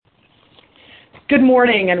Good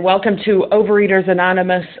morning and welcome to Overeaters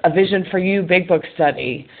Anonymous, A Vision for You Big Book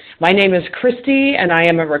Study. My name is Christy and I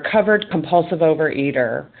am a recovered compulsive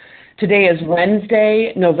overeater. Today is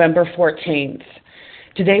Wednesday, November 14th.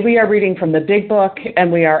 Today we are reading from the Big Book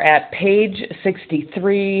and we are at page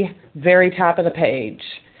 63, very top of the page.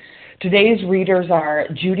 Today's readers are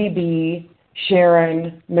Judy B.,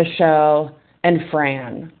 Sharon, Michelle, and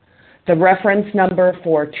Fran. The reference number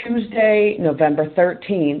for Tuesday, November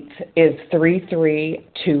 13th is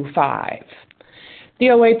 3325. The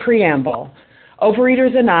OA Preamble.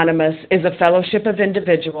 Overeaters Anonymous is a fellowship of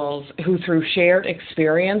individuals who, through shared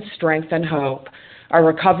experience, strength, and hope, are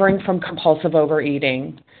recovering from compulsive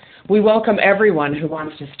overeating. We welcome everyone who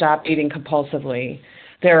wants to stop eating compulsively.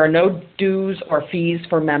 There are no dues or fees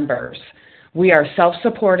for members. We are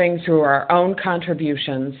self-supporting through our own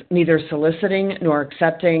contributions, neither soliciting nor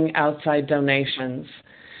accepting outside donations.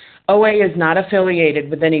 OA is not affiliated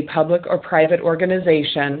with any public or private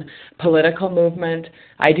organization, political movement,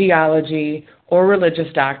 ideology, or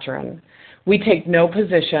religious doctrine. We take no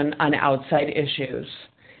position on outside issues.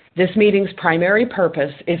 This meeting's primary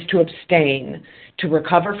purpose is to abstain, to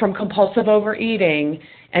recover from compulsive overeating,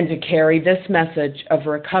 and to carry this message of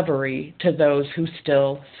recovery to those who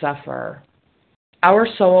still suffer. Our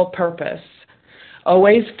sole purpose.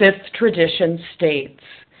 OA's fifth tradition states,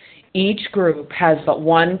 each group has but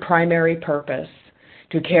one primary purpose,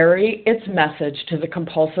 to carry its message to the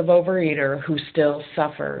compulsive overeater who still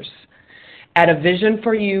suffers. At A Vision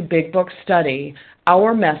for You Big Book Study,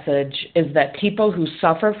 our message is that people who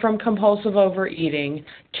suffer from compulsive overeating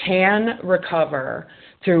can recover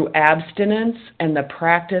through abstinence and the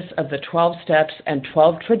practice of the 12 steps and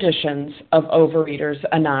 12 traditions of Overeaters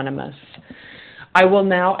Anonymous. I will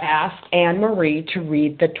now ask Anne-Marie to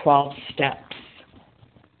read the 12 steps.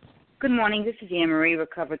 Good morning. This is Anne-Marie,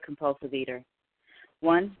 recovered compulsive eater.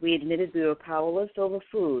 1, we admitted we were powerless over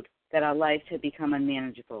food, that our lives had become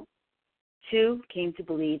unmanageable. 2, came to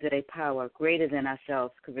believe that a power greater than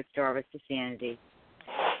ourselves could restore us to sanity.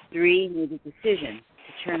 3, made a decision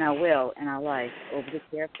to turn our will and our life over to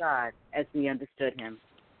care of God as we understood Him.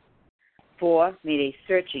 4, made a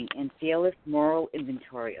searching and fearless moral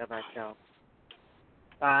inventory of ourselves.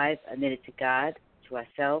 5, admitted to God, to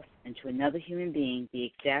ourselves, and to another human being the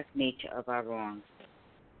exact nature of our wrongs.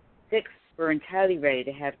 6, we're entirely ready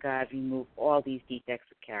to have God remove all these defects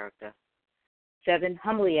of character. 7,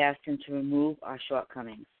 humbly asked Him to remove our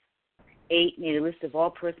shortcomings. 8, made a list of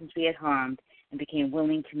all persons we had harmed and became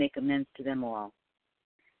willing to make amends to them all.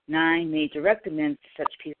 9, made direct amends to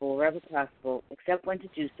such people wherever possible, except when to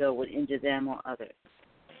do so would injure them or others.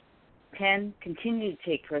 10, continued to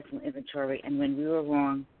take personal inventory, and when we were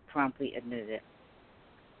wrong, promptly admitted it.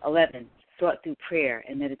 11, sought through prayer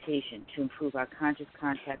and meditation to improve our conscious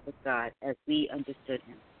contact with God as we understood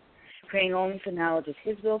Him, praying only for knowledge of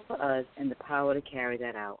His will for us and the power to carry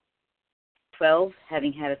that out. 12,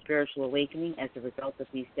 having had a spiritual awakening as a result of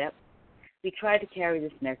these steps, we tried to carry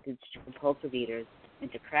this message to compulsive eaters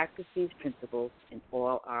and to practice these principles in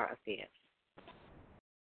all our affairs.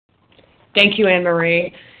 Thank you,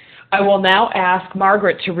 Anne-Marie. I will now ask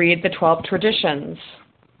Margaret to read the 12 traditions.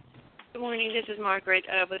 Good morning. This is Margaret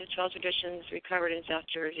with the 12 Traditions, recovered in South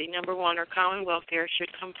Jersey. Number 1, our common welfare should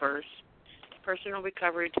come first. Personal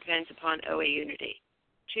recovery depends upon OA unity.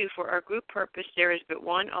 2, for our group purpose, there is but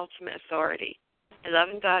one ultimate authority.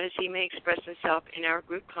 Loving God as He may express Himself in our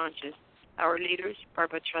group conscience. Our leaders are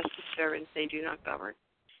but trusted servants. They do not govern.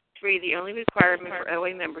 3, the only requirement for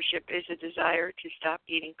OA membership is a desire to stop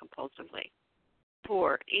eating compulsively.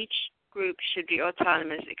 4, each group should be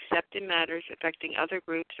autonomous except in matters affecting other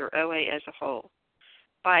groups or OA as a whole.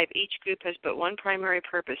 5, each group has but one primary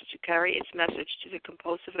purpose, to carry its message to the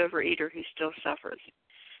compulsive overeater who still suffers.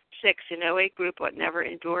 6, an OA group ought never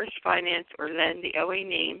endorse, finance, or lend the OA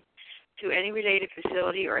name to any related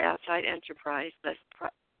facility or outside enterprise, lest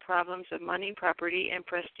problems of money, property, and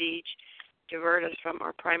prestige divert us from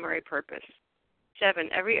our primary purpose. 7,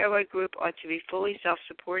 every OA group ought to be fully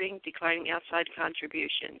self-supporting, declining outside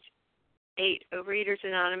contributions. 8, Overeaters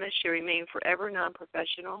Anonymous should remain forever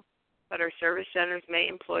non-professional, but our service centers may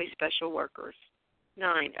employ special workers.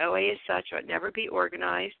 9, OA as such ought never be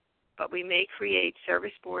organized, but we may create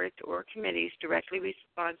service boards or committees directly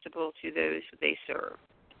responsible to those they serve.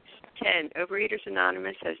 10, Overeaters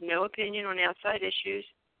Anonymous has no opinion on outside issues,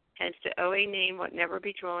 hence the OA name ought never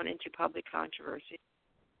be drawn into public controversy.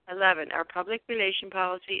 11, our public relation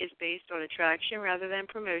policy is based on attraction rather than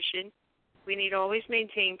promotion. We need always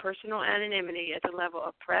maintain personal anonymity at the level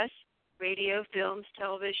of press, radio, films,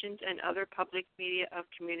 televisions, and other public media of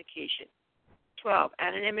communication. 12,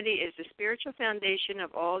 anonymity is the spiritual foundation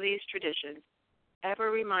of all these traditions.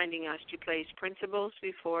 ever reminding us to place principles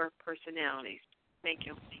before personalities. Thank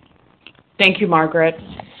you. Thank you, Margaret.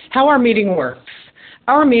 How our meeting works.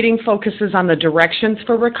 Our meeting focuses on the directions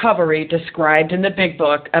for recovery described in the Big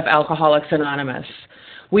Book of Alcoholics Anonymous.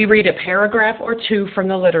 We read a paragraph or two from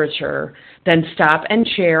the literature, then stop and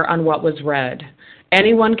share on what was read.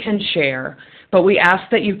 Anyone can share, but we ask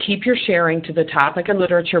that you keep your sharing to the topic and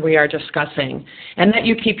literature we are discussing, and that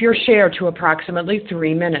you keep your share to approximately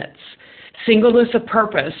 3 minutes. Singleness of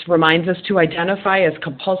purpose reminds us to identify as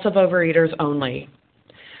compulsive overeaters only.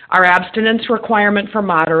 Our abstinence requirement for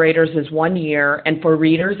moderators is 1 year, and for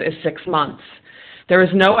readers is 6 months. There is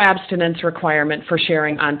no abstinence requirement for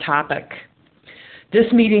sharing on topic.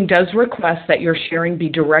 This meeting does request that your sharing be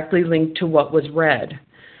directly linked to what was read.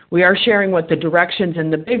 We are sharing what the directions in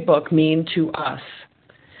the Big Book mean to us.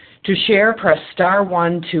 To share, press star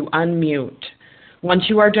 1 to unmute. Once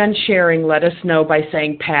you are done sharing, let us know by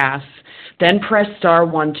saying pass, then press star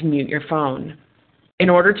 1 to mute your phone. In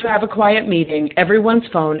order to have a quiet meeting, everyone's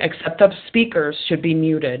phone except the speakers should be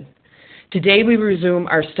muted. Today we resume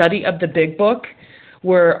our study of the Big Book.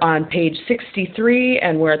 We're on page 63,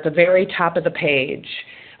 and we're at the very top of the page.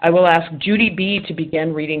 I will ask Judy B. to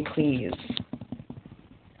begin reading, please.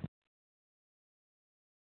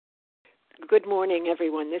 Good morning,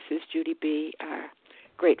 everyone. This is Judy B.,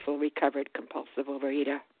 grateful, recovered, compulsive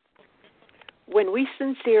overeater. When we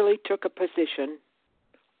sincerely took a position,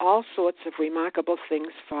 all sorts of remarkable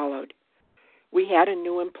things followed. We had a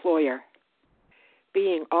new employer.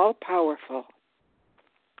 Being all-powerful,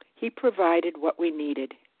 he provided what we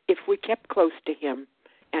needed if we kept close to him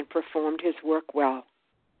and performed his work well.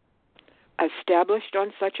 Established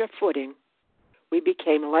on such a footing, we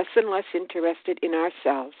became less and less interested in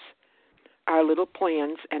ourselves, our little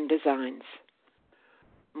plans and designs.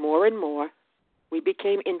 More and more, we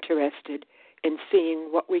became interested in seeing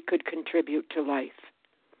what we could contribute to life.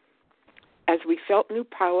 As we felt new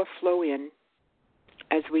power flow in,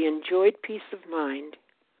 as we enjoyed peace of mind,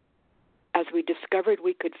 as we discovered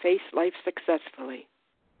we could face life successfully,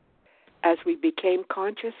 as we became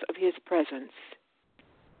conscious of his presence,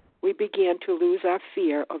 we began to lose our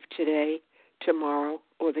fear of today, tomorrow,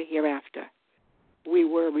 or the hereafter. We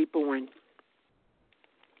were reborn.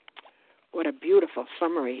 What a beautiful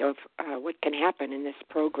summary of what can happen in this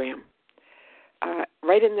program.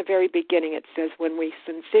 Right in the very beginning it says, when we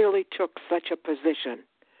sincerely took such a position,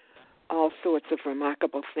 all sorts of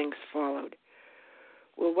remarkable things followed.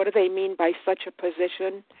 Well, what do they mean by such a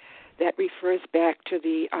position? That refers back to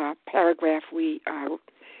the paragraph we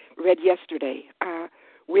read yesterday,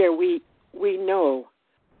 where we know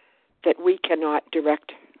that we cannot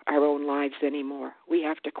direct our own lives anymore. We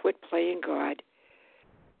have to quit playing God,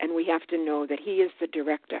 and we have to know that he is the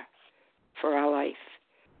director for our life.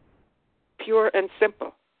 Pure and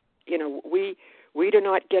simple. You know, we do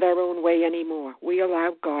not get our own way anymore. We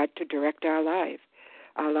allow God to direct our lives.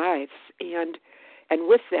 And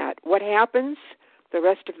with that, what happens? The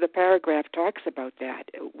rest of the paragraph talks about that.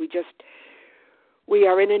 We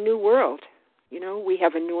are in a new world. You know, we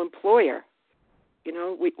have a new employer. You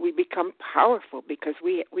know, we become powerful because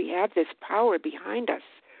we have this power behind us,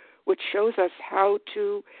 which shows us how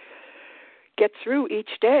to get through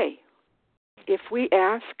each day. If we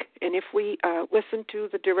ask and if we listen to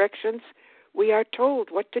the directions, we are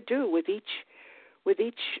told what to do with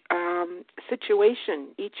each situation,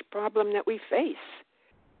 each problem that we face.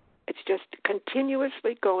 It's just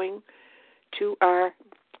continuously going to our.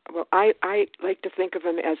 Well, I like to think of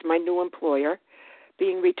him as my new employer.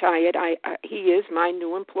 Being retired, he is my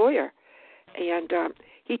new employer, and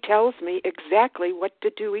he tells me exactly what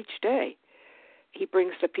to do each day. He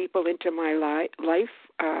brings the people into my life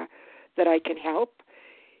that I can help.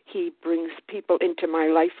 He brings people into my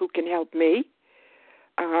life who can help me.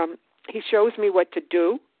 He shows me what to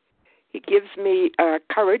do. He gives me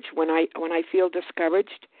courage when I feel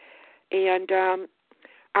discouraged. And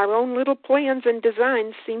our own little plans and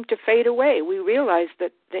designs seem to fade away. We realize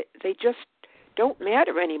that they just don't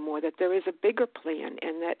matter anymore, that there is a bigger plan,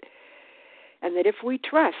 and that if we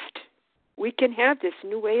trust, we can have this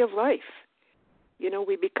new way of life. You know,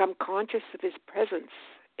 we become conscious of his presence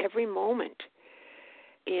every moment.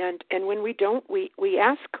 And when we don't, we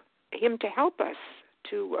ask him to help us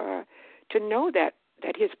to know that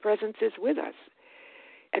his presence is with us.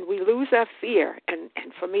 And we lose our fear, and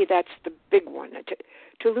for me that's the big one,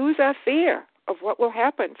 to lose our fear of what will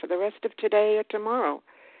happen for the rest of today or tomorrow.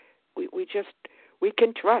 We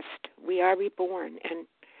can trust. We are reborn. And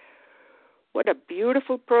what a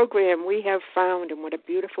beautiful program we have found, and what a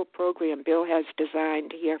beautiful program Bill has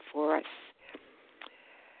designed here for us.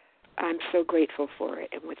 I'm so grateful for it,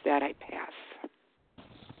 and with that I pass.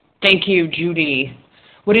 Thank you, Judy.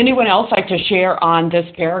 Would anyone else like to share on this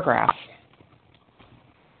paragraph?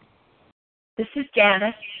 This is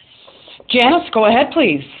Janice. Janice, go ahead,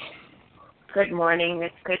 please. Good morning,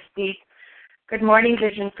 Miss Christie. Good morning,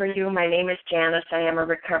 Vision for You. My name is Janice. I am a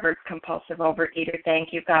recovered compulsive overeater.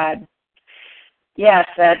 Thank you, God. Yes,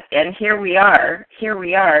 and here we are.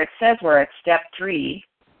 It says we're at step 3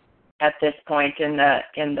 at this point in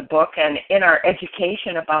the book and in our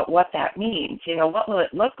education about what that means. You know, what will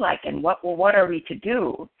it look like, and what are we to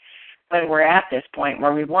do when we're at this point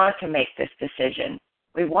where we want to make this decision?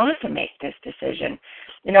 We want to make this decision.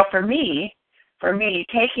 You know, for me,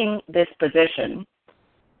 taking this position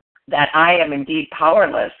that I am indeed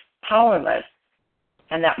powerless,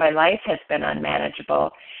 and that my life has been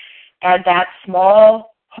unmanageable, and that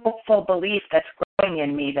small, hopeful belief that's growing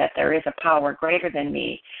in me that there is a power greater than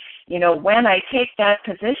me, you know, when I take that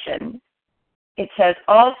position, it says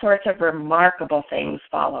all sorts of remarkable things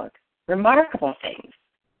followed. Remarkable things.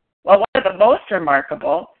 Well, one of the most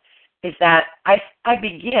remarkable is that I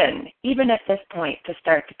begin, even at this point, to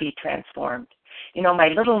start to be transformed. You know, my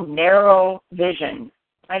little narrow vision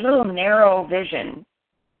that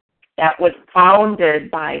was bounded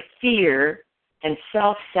by fear and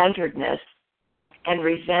self-centeredness and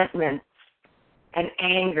resentment and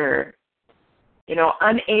anger, you know,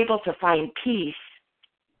 unable to find peace,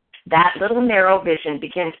 that little narrow vision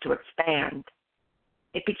begins to expand.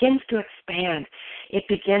 It begins to expand. It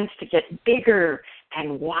begins to get bigger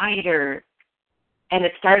and wider, and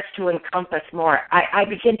it starts to encompass more. I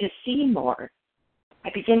begin to see more.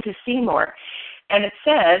 And it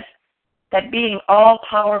says that being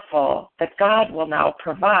all-powerful, that God will now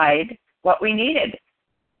provide what we needed.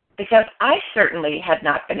 Because I certainly had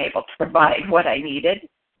not been able to provide what I needed.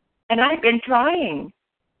 And I've been trying.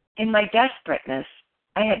 In my desperateness,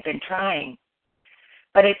 I had been trying.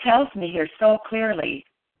 But it tells me here so clearly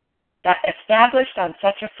that established on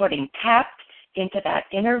such a footing, tapped into that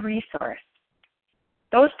inner resource,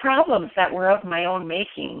 those problems that were of my own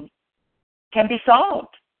making can be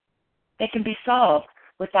solved. They can be solved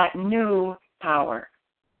with that new power.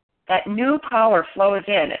 That new power flows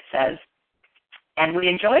in, it says, and we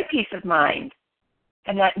enjoy peace of mind.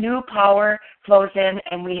 And that new power flows in,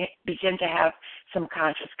 and we begin to have some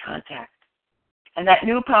conscious contact. And that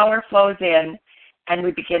new power flows in, and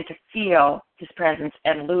we begin to feel His presence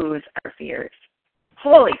and lose our fears.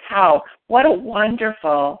 Holy cow, what a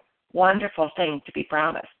wonderful, wonderful thing to be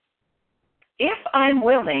promised. If I'm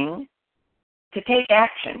willing to take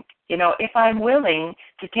action, you know, if I'm willing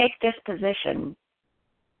to take this position,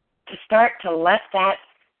 to start to let that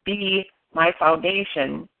be my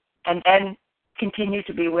foundation, and then continue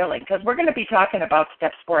to be willing, because we're going to be talking about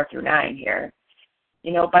steps 4 through 9 here,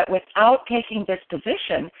 you know, but without taking this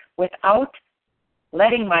position, without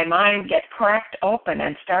letting my mind get cracked open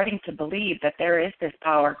and starting to believe that there is this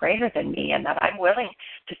power greater than me and that I'm willing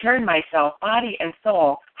to turn myself, body and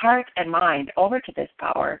soul, heart and mind over to this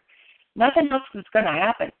power, nothing else is going to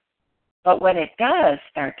happen. But when it does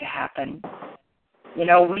start to happen, you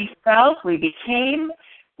know, we start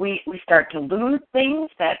to lose things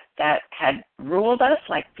that had ruled us,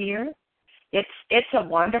 like fear. It's a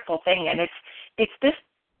wonderful thing, and it's this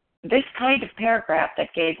kind of paragraph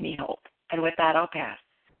that gave me hope. And with that, I'll pass.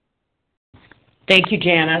 Thank you,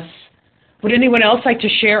 Janice. Would anyone else like to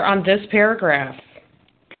share on this paragraph?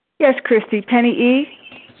 Yes, Christy. Penny E.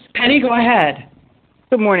 Penny, go ahead.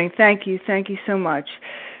 Good morning. Thank you. Thank you so much.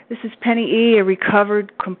 This is Penny E., a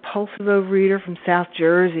recovered compulsive overeater from South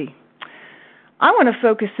Jersey. I want to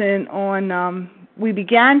focus in on we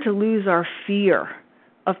began to lose our fear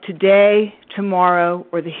of today, tomorrow,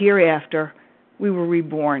 or the hereafter. We were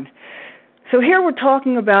reborn. So here we're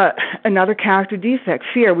talking about another character defect,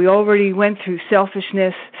 fear. We already went through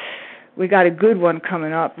selfishness. We got a good one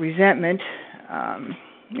coming up, resentment.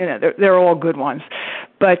 You know, they're all good ones.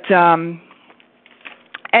 But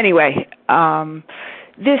anyway,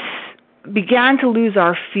 this began to lose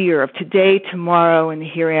our fear of today, tomorrow, and the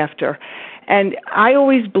hereafter. And I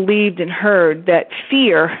always believed and heard that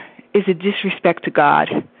fear is a disrespect to God.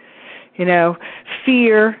 You know,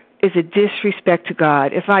 fear is a disrespect to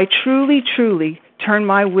God. If I truly, truly turn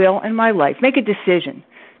my will and my life, make a decision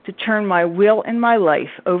to turn my will and my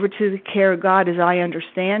life over to the care of God as I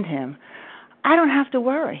understand Him, I don't have to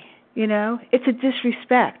worry. You know, it's a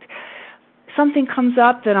disrespect. Something comes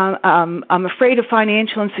up that I'm afraid of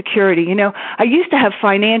financial insecurity. You know, I used to have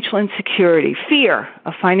financial insecurity, fear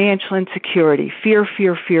of financial insecurity, fear.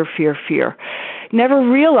 Never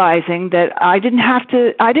realizing that I didn't have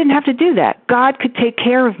to do that. God could take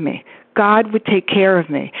care of me. God would take care of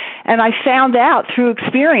me. And I found out through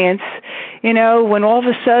experience, when all of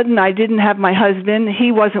a sudden I didn't have my husband,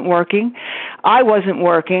 he wasn't working, I wasn't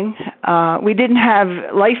working, we didn't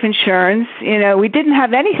have life insurance, we didn't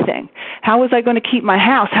have anything. How was I going to keep my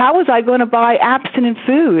house? How was I going to buy abstinent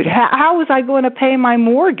food? How was I going to pay my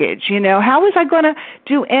mortgage? How was I going to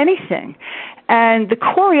do anything? And the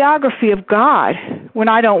choreography of God, when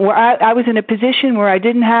I was in a position where I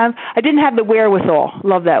didn't have the wherewithal,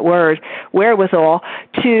 love that word, wherewithal,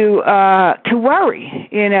 to worry.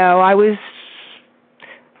 I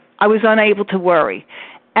was unable to worry.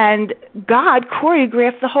 And God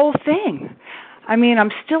choreographed the whole thing. I mean,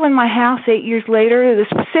 I'm still in my house 8 years later. The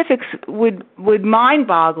specifics would mind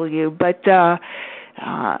boggle you, but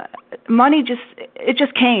money just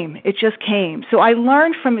came. It just came. So I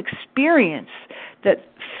learned from experience that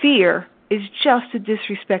fear is just a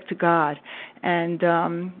disrespect to God. And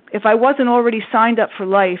if I wasn't already signed up for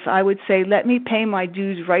life, I would say, let me pay my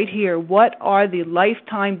dues right here. What are the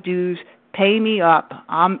lifetime dues? Pay me up.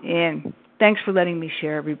 I'm in. Thanks for letting me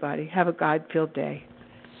share, everybody. Have a God-filled day.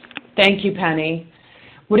 Thank you, Penny.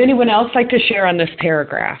 Would anyone else like to share on this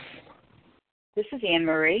paragraph? This is Anne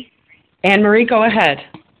Marie. Anne Marie, go ahead.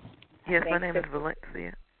 Yes, my name is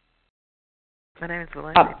Valencia.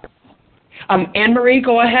 Anne Marie,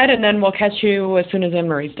 go ahead, and then we'll catch you as soon as Anne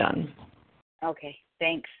Marie's done. Okay,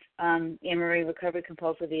 thanks. Anne Marie, recovered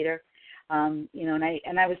compulsive eater. And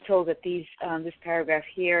I was told that this paragraph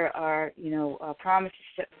here are promises,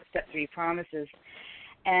 step 3 promises,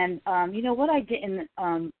 and what I didn't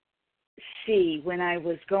see when I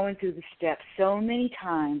was going through the steps so many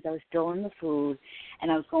times. I was still in the food,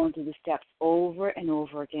 and I was going through the steps over and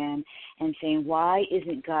over again, and saying, why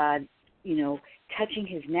isn't God, touching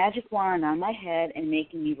His magic wand on my head and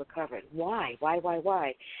making me recover? Why?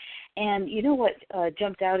 And what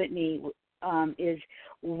jumped out at me is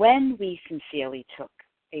when we sincerely took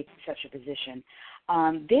such a position,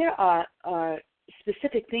 there are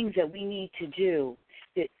specific things that we need to do.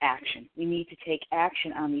 Action. We need to take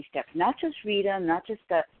action on these steps, not just read them, not just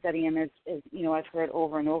study them, as I've heard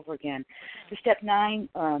over and over again. The step 9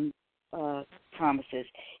 promises,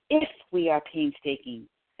 if we are painstaking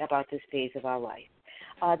about this phase of our life.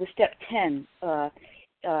 The step 10,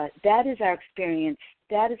 that is our experience.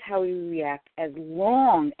 That is how we react as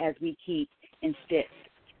long as we keep in fit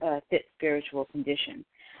spiritual condition.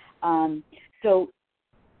 So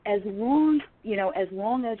as long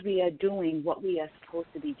as we are doing what we are supposed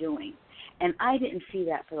to be doing, and I didn't see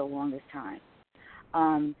that for the longest time.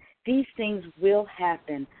 These things will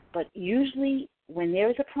happen, but usually when there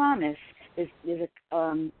is a promise, there's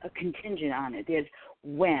a contingent on it. There's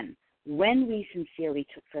when we sincerely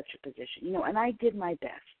took such a position, and I did my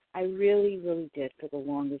best. I really, really did for the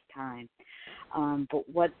longest time. But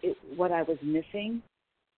what I was missing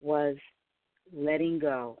was letting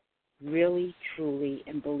go, really, truly,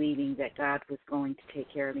 and believing that God was going to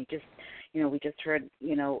take care of me. Just, we just heard,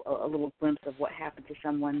 a little glimpse of what happened to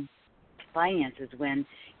someone's finances when,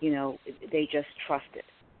 they just trusted.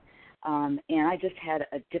 And I just had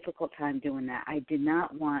a difficult time doing that. I did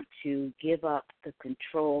not want to give up the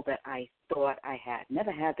control that I thought I had.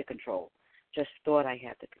 Never had the control, just thought I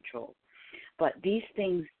had the control. But these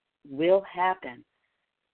things will happen.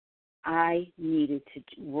 I needed to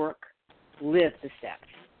live the steps.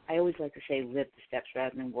 I always like to say live the steps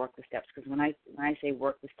rather than work the steps, because when I say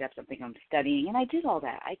work the steps, I'm thinking I'm studying, and I did all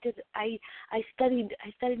that. I studied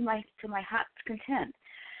to my heart's content,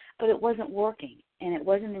 but it wasn't working, and it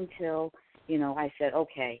wasn't until I said,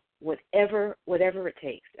 okay, whatever it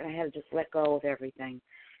takes, and I had to just let go of everything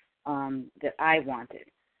that I wanted,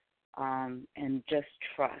 and just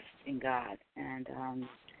trust in God, and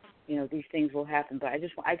these things will happen. But I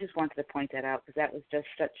just wanted to point that out, because that was just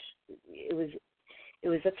it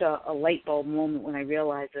was such a light bulb moment when I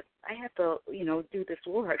realized that I have to, do this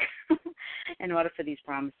work in order for these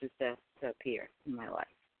promises to appear in my life.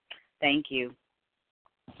 Thank you.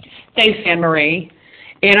 Thanks, Anne Marie.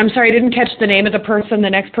 And I'm sorry, I didn't catch the name of the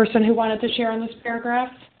next person who wanted to share on this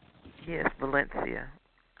paragraph. Yes, Valencia.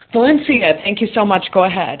 Valencia, thank you so much. Go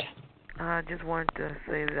ahead. I just wanted to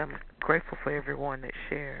say that I'm grateful for everyone that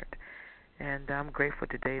shared, and I'm grateful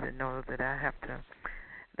today to know that I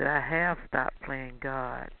have stopped playing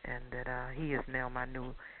God, and that He is now my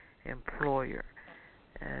new employer,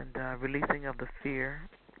 and releasing of the fear,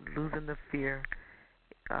 losing the fear,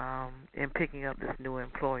 and picking up this new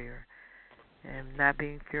employer, and not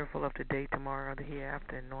being fearful of today, tomorrow, or the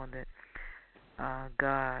hereafter, and knowing that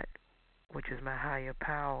God, which is my higher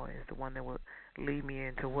power, is the one that will lead me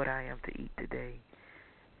into what I am to eat today.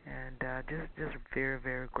 And just very,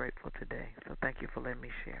 very grateful today. So thank you for letting me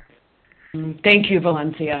share. Thank you,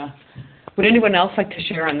 Valencia. Would anyone else like to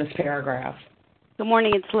share on this paragraph? Good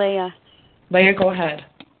morning, it's Leah. Leah, go ahead.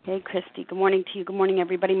 Hey, Christy. Good morning to you. Good morning,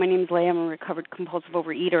 everybody. My name is Leah. I'm a recovered compulsive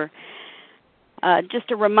overeater. Just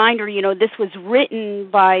a reminder, this was written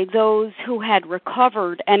by those who had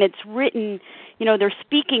recovered, and it's written, they're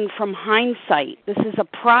speaking from hindsight. This is a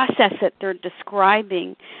process that they're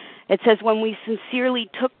describing. It says, when we sincerely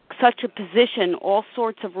took such a position, all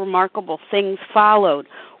sorts of remarkable things followed.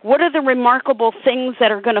 What are the remarkable things that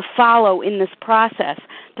are going to follow in this process?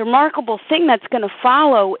 The remarkable thing that's going to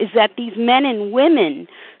follow is that these men and women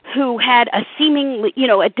who had a seemingly,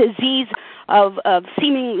 a disease of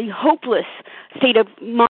seemingly hopeless state of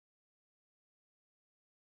mind,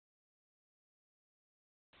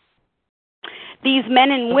 these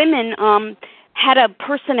men and women had a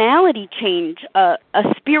personality change, a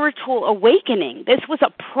spiritual awakening. This was a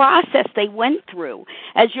process they went through.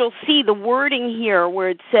 As you'll see, the wording here where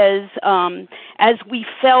it says, as we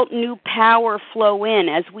felt new power flow in,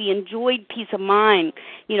 as we enjoyed peace of mind,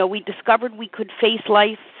 we discovered we could face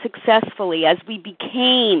life successfully, as we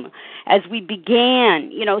became, as we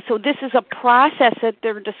began. So this is a process that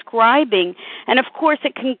they're describing. And, of course,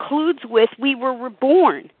 it concludes with, we were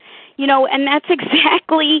reborn. And that's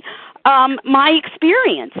exactly my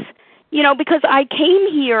experience, because I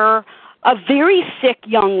came here a very sick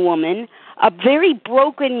young woman, a very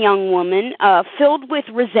broken young woman, filled with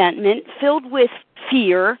resentment, filled with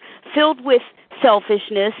fear, filled with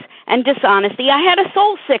selfishness and dishonesty. I had a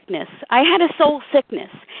soul sickness.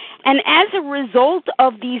 And as a result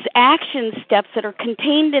of these action steps that are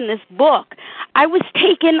contained in this book, I was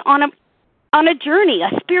taken on a journey, a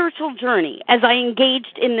spiritual journey, as I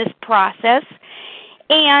engaged in this process.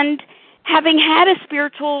 And having had a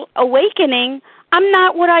spiritual awakening, I'm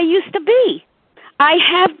not what I used to be. I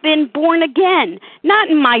have been born again, not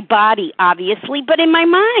in my body, obviously, but in my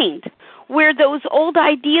mind, where those old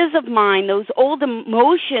ideas of mine, those old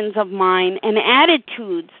emotions of mine and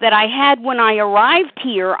attitudes that I had when I arrived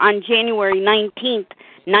here on January 19th,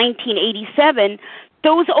 1987,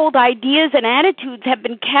 those old ideas and attitudes have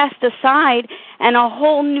been cast aside, and a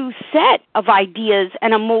whole new set of ideas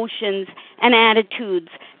and emotions and attitudes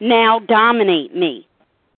now dominate me.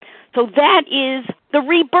 So that is the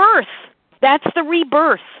rebirth. That's the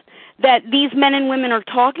rebirth that these men and women are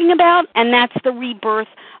talking about, and that's the rebirth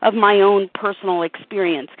of my own personal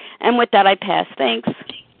experience. And with that, I pass. Thanks.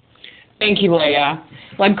 Thank you, Leah.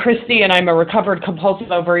 Well, I'm Christy, and I'm a recovered compulsive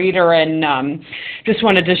overeater, and just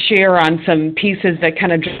wanted to share on some pieces that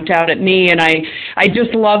kind of jumped out at me. And I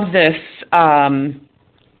just love this.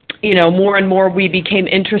 More and more we became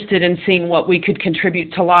interested in seeing what we could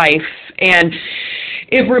contribute to life. And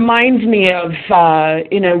it reminds me of,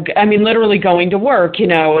 literally going to work.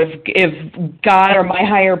 If God or my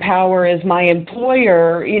higher power is my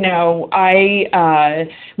employer,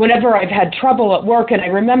 whenever I've had trouble at work, and I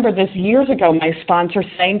remember this years ago, my sponsor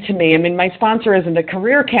saying to me, my sponsor isn't a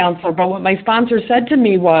career counselor, but what my sponsor said to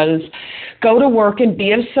me was, go to work and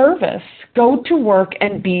be of service. Go to work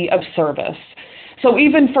and be of service. So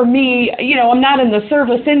even for me, I'm not in the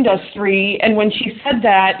service industry, and when she said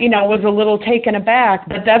that, I was a little taken aback,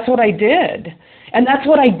 but that's what I did, and that's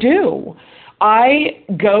what I do. I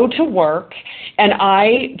go to work, and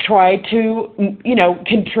I try to,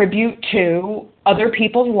 contribute to other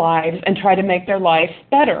people's lives and try to make their life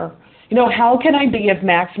better. How can I be of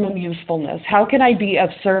maximum usefulness? How can I be of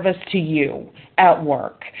service to you at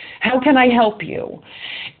work? How can I help you?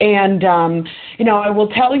 And, I will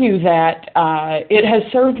tell you that it has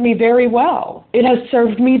served me very well. It has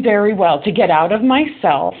served me very well to get out of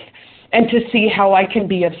myself and to see how I can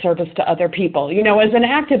be of service to other people. As an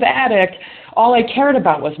active addict, all I cared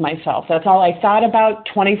about was myself. That's all I thought about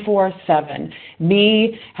 24/7.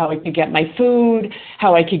 Me, how I could get my food,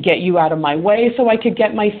 how I could get you out of my way so I could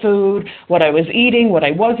get my food, what I was eating, what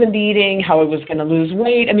I wasn't eating, how I was going to lose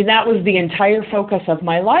weight. That was the entire focus of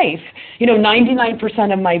my life.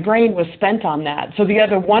 99% of my brain was spent on that. So the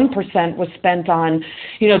other 1% was spent on,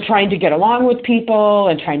 trying to get along with people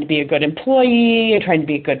and trying to be a good employee and trying to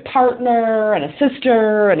be a good partner and a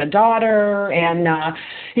sister and a daughter. And,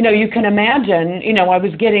 you can imagine, I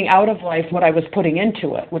was getting out of life what I was putting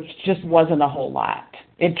into it, which just wasn't a whole lot.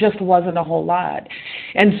 It just wasn't a whole lot.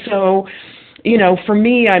 And so, for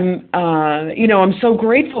me, I'm so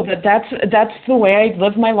grateful that that's the way I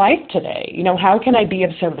live my life today. How can I be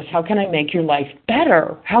of service? How can I make your life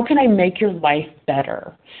better? How can I make your life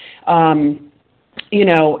better?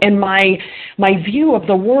 and my view of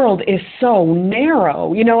the world is so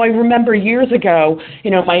narrow. I remember years ago,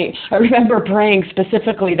 I remember praying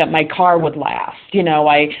specifically that my car would last.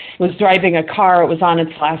 I was driving a car, it was on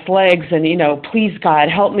its last legs, and, please God,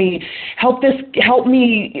 help me,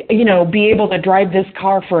 be able to drive this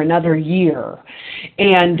car for another year.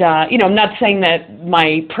 And, I'm not saying that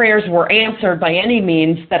my prayers were answered by any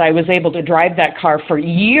means, that I was able to drive that car for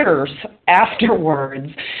years afterwards,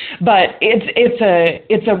 but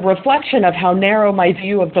it's a reflection of how narrow my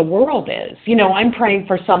view of the world is. I'm praying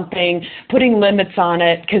for something, putting limits on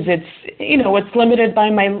it because it's limited by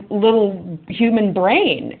my little human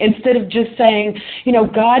brain, instead of just saying,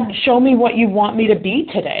 God, show me what you want me to be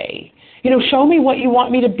today. Show me what you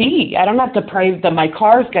want me to be. I don't have to pray that my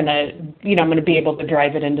car's I'm going to be able to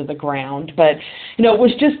drive it into the ground. But, it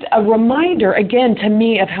was just a reminder, again, to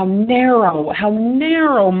me of how narrow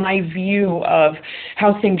my view of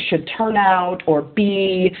how things should turn out or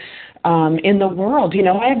be in the world.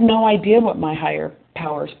 I have no idea what my higher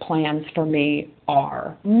powers' plans for me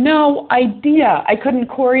are. No idea. I couldn't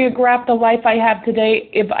choreograph the life I have today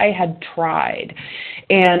if I had tried.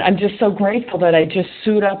 And I'm just so grateful that I just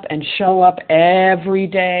suit up and show up every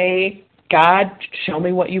day. God, show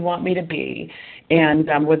me what you want me to be.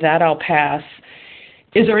 And with that, I'll pass.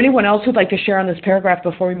 Is there anyone else who'd like to share on this paragraph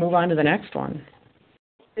before we move on to the next one?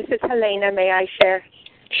 This is Helena. May I share?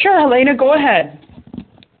 Sure, Helena, go ahead.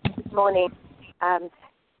 Good morning.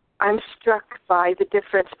 I'm struck by the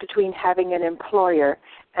difference between having an employer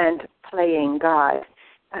and playing God.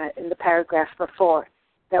 In the paragraph before,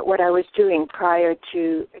 that what I was doing prior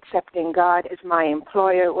to accepting God as my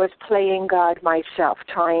employer was playing God myself,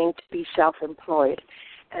 trying to be self-employed.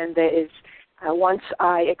 And there is, once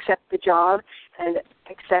I accept the job and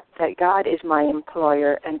accept that God is my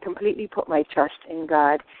employer and completely put my trust in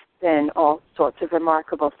God, then all sorts of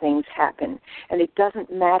remarkable things happen. And it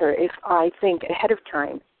doesn't matter if I think ahead of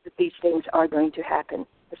time that these things are going to happen.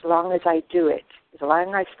 As long as I do it, as long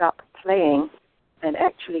as I stop playing and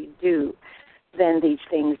actually do, then these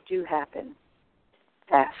things do happen.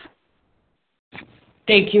 Pass.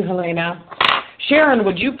 Thank you, Helena. Sharon,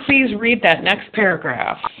 would you please read that next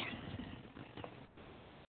paragraph?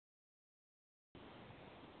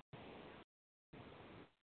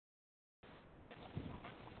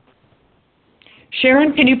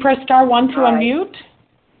 Sharon, can you press star 1 to unmute?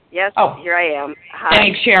 Yes, Here I am. Hi.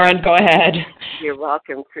 Thanks, Sharon. Go ahead. You're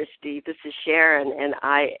welcome, Christy. This is Sharon, and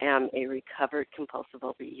I am a recovered compulsive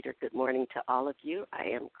overeater. Good morning to all of you. I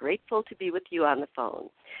am grateful to be with you on the phone.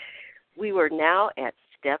 We were now at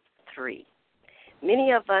step 3.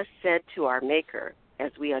 Many of us said to our Maker,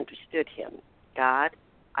 as we understood him, God,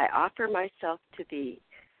 I offer myself to thee,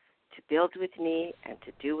 to build with me and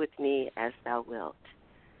to do with me as thou wilt.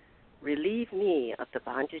 Relieve me of the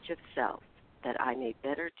bondage of self, that I may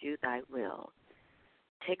better do thy will.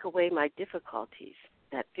 Take away my difficulties,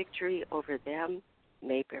 that victory over them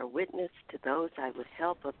may bear witness to those I would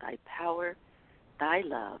help of thy power, thy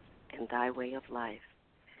love, and thy way of life.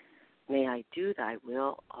 May I do thy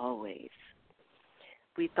will always.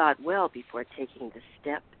 We thought well before taking the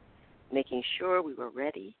step, making sure we were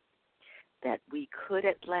ready, that we could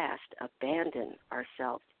at last abandon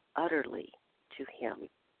ourselves utterly to him.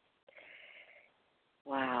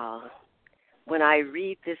 Wow. When I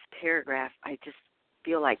read this paragraph, I just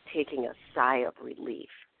feel like taking a sigh of relief.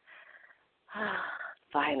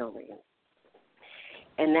 Finally.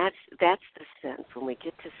 And that's the sense when we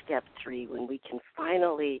get to step 3, when we can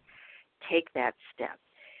finally take that step.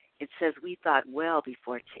 It says we thought well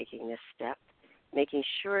before taking this step, making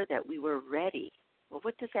sure that we were ready. Well,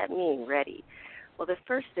 what does that mean, ready? Well, the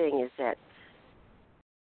first thing is that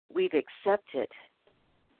we've accepted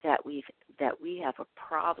that we have a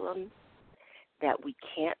problem that we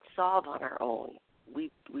can't solve on our own.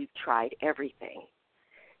 We've tried everything,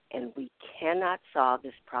 and we cannot solve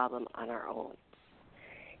this problem on our own.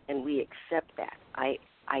 And we accept that. I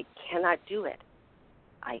cannot do it.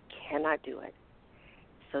 I cannot do it.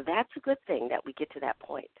 So that's a good thing that we get to that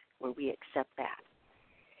point where we accept that.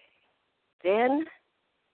 Then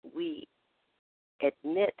we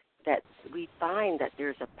admit that we find that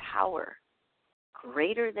there's a power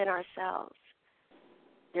greater than ourselves.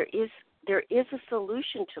 There is a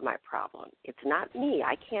solution to my problem. It's not me.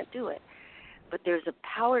 I can't do it. But there's a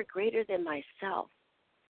power greater than myself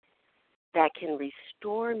that can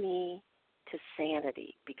restore me to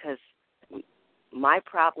sanity, because my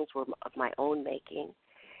problems were of my own making,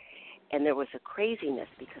 and there was a craziness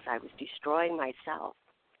because I was destroying myself.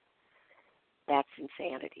 That's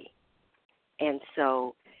insanity. And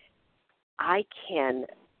so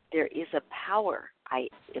there is a power.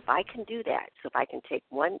 If I can do that, so if I can take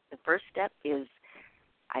the first step is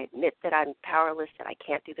I admit that I'm powerless, that I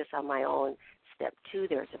can't do this on my own. Step 2,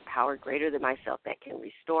 there's a power greater than myself that can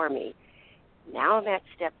restore me. Now I'm at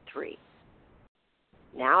step 3.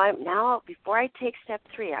 Now before I take step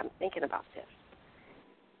 3, I'm thinking about this.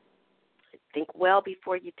 Think well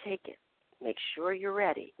before you take it. Make sure you're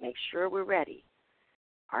ready. Make sure we're ready.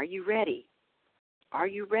 Are you ready? Are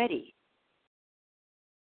you ready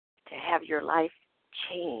to have your life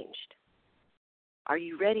changed? Are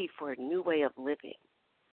you ready for a new way of living?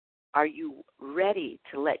 Are you ready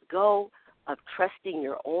to let go of trusting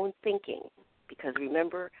your own thinking? Because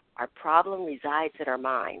remember, our problem resides in our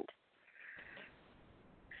mind.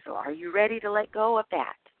 So are you ready to let go of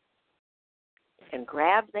that and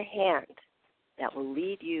grab the hand that will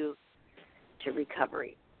lead you to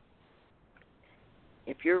recovery?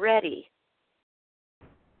 If you're ready,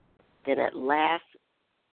 then at last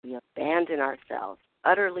we abandon ourselves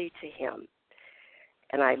utterly to Him.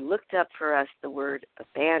 And I looked up for us the word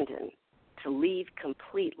abandon, to leave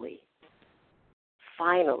completely,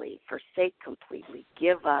 finally, forsake completely,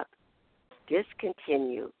 give up,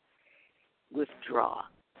 discontinue, withdraw.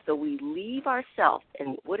 So we leave ourself,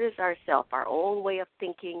 and what is ourself? Our own way of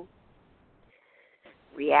thinking,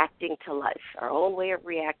 reacting to life, our own way of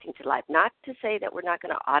reacting to life. Not to say that we're not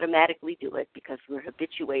going to automatically do it because we're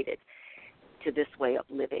habituated to this way of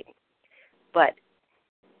living. But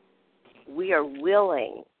we are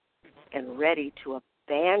willing and ready to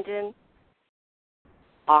abandon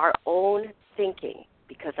our own thinking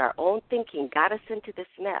because our own thinking got us into this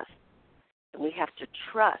mess. And we have to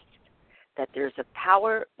trust that there's a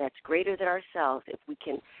power that's greater than ourselves. If we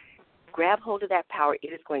can grab hold of that power, it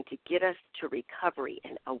is going to get us to recovery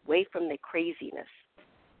and away from the craziness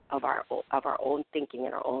of our own thinking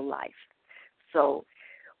in our own life. So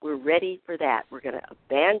we're ready for that. We're going to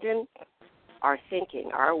abandon our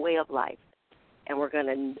thinking, our way of life, and we're going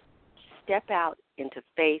to step out into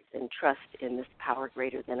faith and trust in this power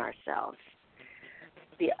greater than ourselves.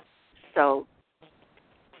 So,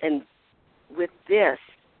 and with this,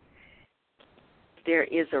 there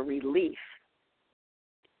is a relief.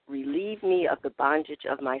 Relieve me of the bondage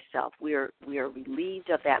of myself. We are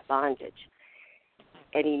relieved of that bondage.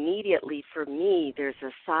 And immediately for me, there's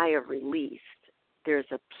a sigh of release. There's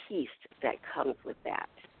a peace that comes with that.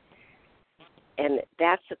 And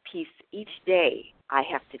that's a piece. Each day I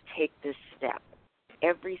have to take this step.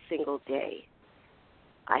 Every single day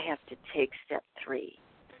I have to take step 3.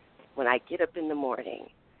 When I get up in the morning,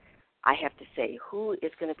 I have to say, who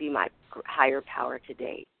is going to be my higher power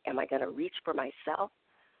today? Am I going to reach for myself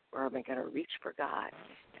or am I going to reach for God?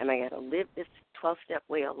 Am I going to live this 12-step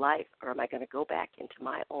way of life or am I going to go back into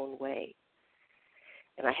my own way?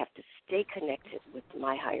 And I have to stay connected with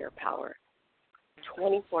my higher power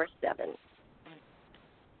 24/7.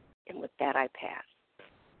 And with that, I pass.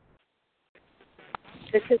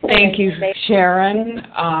 Thank you, Sharon.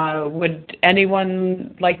 Would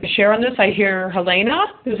anyone like to share on this? I hear Helena.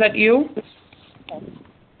 Is that you?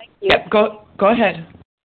 Thank you. Yep, go ahead.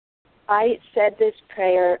 I said this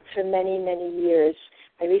prayer for many, many years.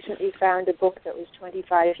 I recently found a book that was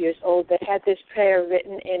 25 years old that had this prayer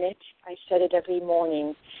written in it. I said it every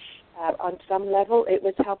morning. On some level, it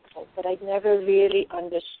was helpful, but I'd never really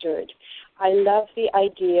understood. I love the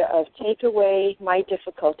idea of take away my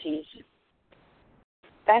difficulties.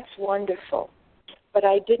 That's wonderful. But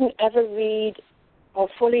I didn't ever read or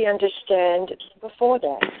fully understand before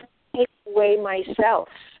that. Take away myself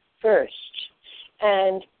first.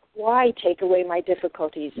 And why take away my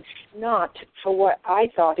difficulties? Not for what I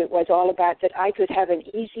thought it was all about, that I could have an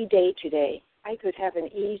easy day today. I could have an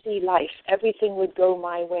easy life. Everything would go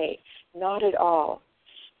my way. Not at all.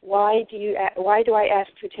 Why do I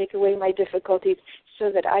ask to take away my difficulties?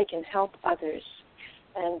 So that I can help others.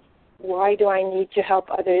 And why do I need to help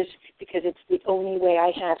others? Because it's the only way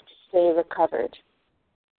I have to stay recovered.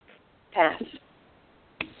 Pass.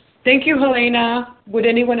 Thank you, Helena. Would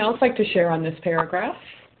anyone else like to share on this paragraph?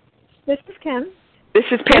 This is Kim. This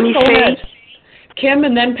is Penny C. Kim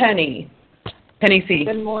and then Penny. Penny C.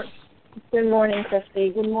 Good morning, Christy.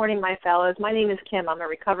 Good morning, my fellows. My name is Kim. I'm a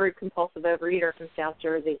recovered compulsive overeater from South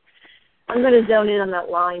Jersey. I'm going to zone in on that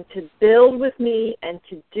line, to build with me and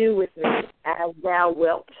to do with me as thou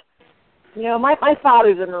wilt. You know, my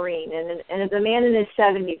father's a Marine, and as a man in his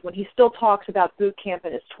 70s, when he still talks about boot camp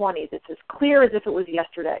in his 20s, it's as clear as if it was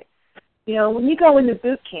yesterday. You know, when you go into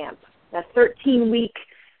boot camp, that 13-week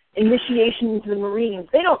initiation into the Marines,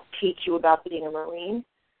 they don't teach you about being a Marine.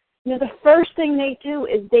 You know, the first thing they do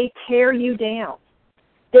is they tear you down.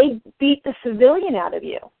 They beat the civilian out of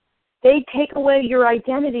you. They take away your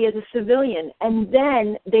identity as a civilian, and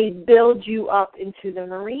then they build you up into the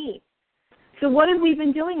Marine. So what have we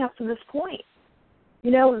been doing up to this point?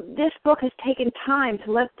 You know, this book has taken time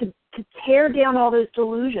to tear down all those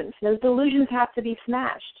delusions. Those delusions have to be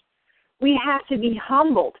smashed. We have to be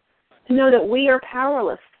humbled to know that we are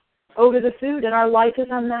powerless over the food and our life is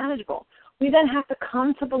unmanageable. We then have to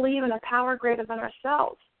come to believe in a power greater than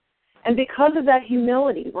ourselves. And because of that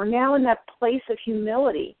humility, we're now in that place of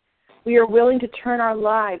humility. We are willing to turn our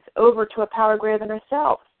lives over to a power greater than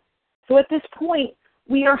ourselves. So at this point,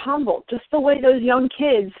 we are humbled, just the way those young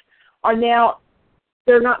kids are now.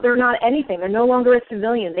 They're not anything. They're no longer a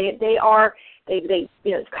civilian. They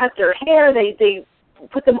cut their hair. They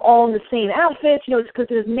put them all in the same outfits. It's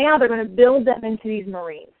because now they're going to build them into these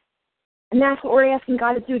Marines. And that's what we're asking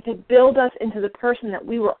God to do, to build us into the person that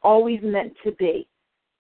we were always meant to be.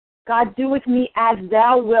 God, do with me as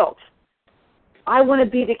thou wilt. I want to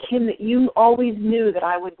be the Kim that you always knew that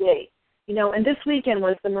I would be. And this weekend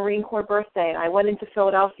was the Marine Corps birthday, and I went into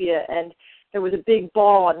Philadelphia, and there was a big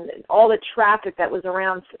ball and all the traffic that was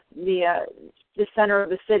around the center of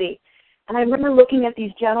the city. And I remember looking at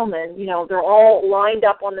these gentlemen, they're all lined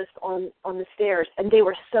up on the stairs, and they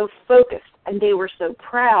were so focused, and they were so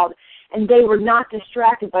proud, and they were not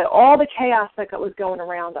distracted by all the chaos that was going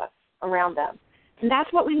around them. And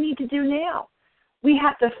that's what we need to do now. We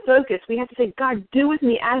have to focus. We have to say, God, do with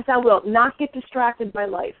me as thou wilt, not get distracted by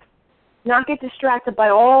life, not get distracted by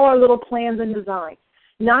all our little plans and designs,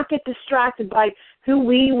 not get distracted by who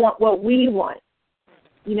we want, what we want.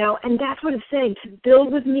 And that's what it's saying, to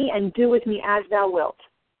build with me and do with me as thou wilt,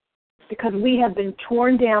 because we have been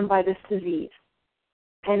torn down by this disease.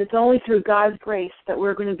 And it's only through God's grace that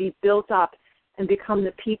we're going to be built up and become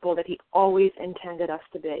the people that he always intended us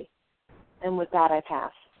to be. And with that, I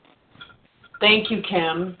pass. Thank you,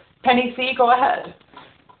 Kim. Penny C., go ahead.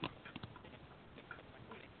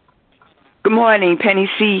 Good morning. Penny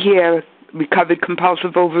C. here, recovered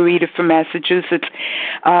compulsive overeater from Massachusetts.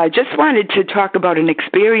 Just wanted to talk about an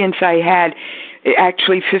experience I had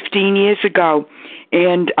actually 15 years ago.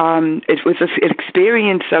 And it was an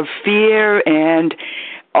experience of fear and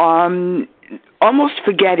almost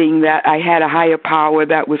forgetting that I had a higher power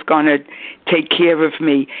that was going to take care of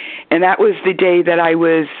me. And that was the day that I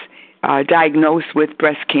was diagnosed with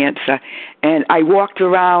breast cancer. And I walked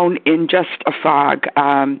around in just a fog.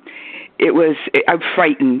 I'm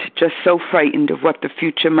frightened, just so frightened of what the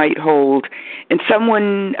future might hold. And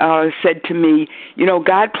someone said to me,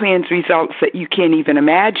 God plans results that you can't even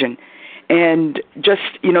imagine. And just,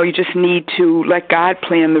 you just need to let God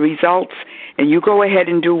plan the results, and you go ahead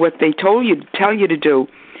and do what they tell you to do.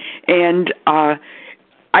 And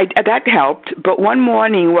that helped. But one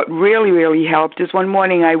morning, what really, really helped is one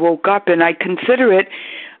morning I woke up, and I consider it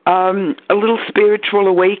a little spiritual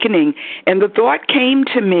awakening. And the thought came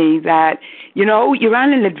to me that, you're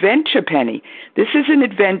on an adventure, Penny. This is an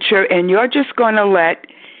adventure, and you're just going to let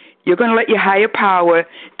your higher power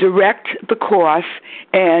direct the course,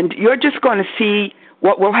 and you're just going to see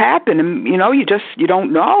what will happen. And, you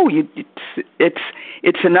don't know.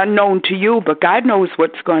 It's an unknown to you, but God knows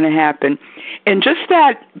what's going to happen. And just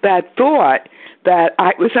that thought that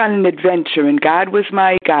I was on an adventure and God was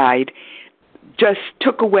my guide just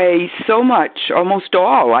took away so much, almost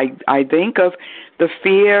all, I think, of the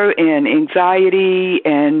fear and anxiety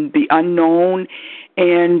and the unknown.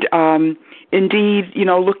 And indeed,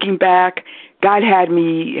 looking back, God had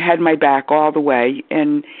my back all the way.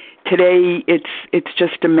 And today it's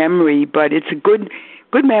just a memory, but it's a good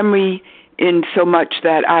memory in so much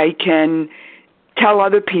that I can tell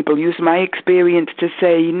other people, use my experience to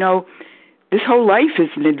say, this whole life is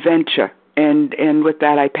an adventure. And with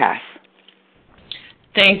that, I pass.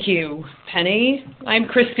 Thank you, Penny. I'm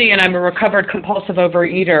Christy, and I'm a recovered compulsive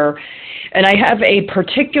overeater, and I have a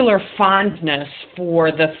particular fondness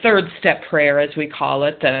for the third step prayer, as we call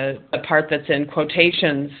it, the part that's in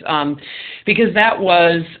quotations, because that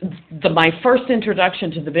was my first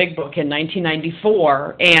introduction to the Big Book in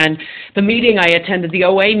 1994, and the meeting I attended, the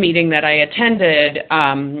OA meeting that I attended,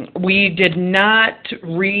 we did not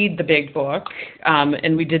read the Big Book,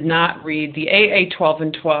 and we did not read the AA 12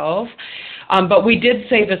 and 12, but we did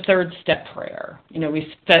say the third step prayer.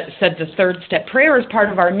 We said the third step prayer as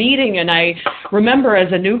part of our meeting, and I remember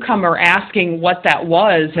as a newcomer asking what that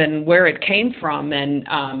was and where it came from, and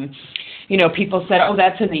people said, oh,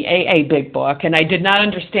 that's in the AA Big Book, and I did not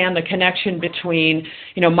understand the connection between,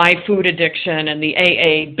 my food addiction and the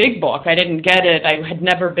AA Big Book. I didn't get it. I had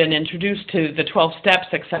never been introduced to the 12 steps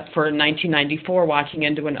except for in 1994 walking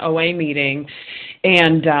into an OA meeting,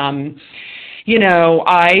 and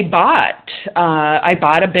I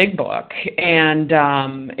bought a Big Book, and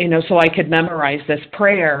so I could memorize this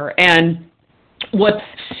prayer. And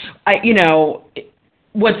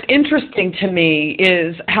what's interesting to me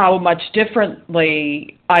is how much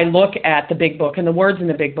differently I look at the Big Book and the words in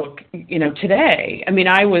the Big Book, today. I mean,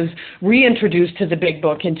 I was reintroduced to the Big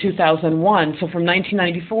Book in 2001. So from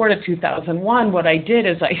 1994 to 2001, what I did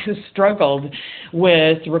is I struggled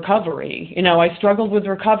with recovery. I struggled with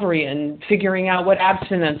recovery and figuring out what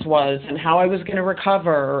abstinence was and how I was going to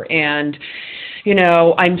recover. And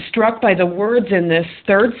I'm struck by the words in this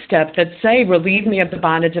third step that say, relieve me of the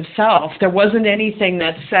bondage of self. There wasn't anything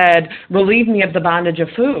that said, relieve me of the bondage of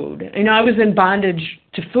food. I was in bondage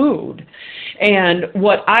to food. And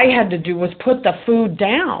what I had to do was put the food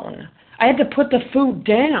down. I had to put the food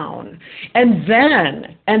down. And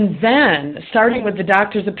then, starting with the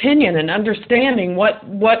doctor's opinion and understanding what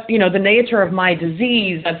the nature of my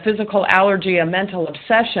disease, a physical allergy, a mental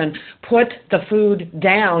obsession, put the food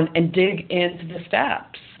down and dig into the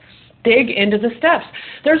steps. Dig into the steps.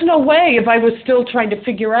 There's no way, if I was still trying to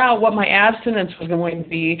figure out what my abstinence was going to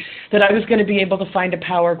be, that I was going to be able to find a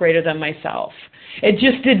power greater than myself. It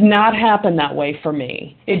just did not happen that way for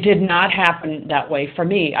me. It did not happen that way for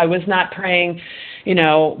me. I was not praying,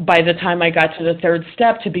 by the time I got to the third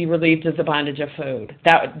step, to be relieved of the bondage of food.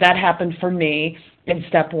 That happened for me in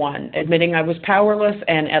step one, admitting I was powerless,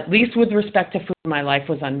 and at least with respect to food, my life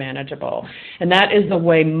was unmanageable. And that is the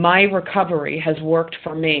way my recovery has worked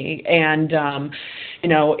for me. And,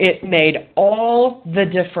 it made all the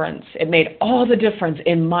difference. It made all the difference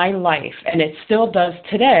in my life, and it still does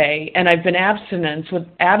today. And I've been abstinent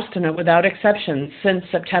without exception since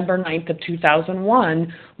September 9th of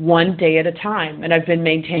 2001, one day at a time. And I've been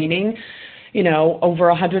maintaining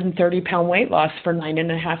over 130-pound weight loss for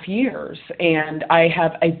 9.5 years. And I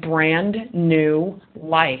have a brand new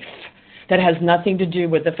life that has nothing to do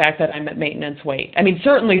with the fact that I'm at maintenance weight. I mean,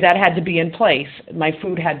 certainly that had to be in place. My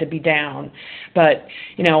food had to be down. But,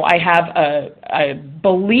 I have a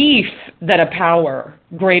belief that a power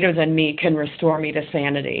greater than me can restore me to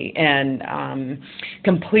sanity and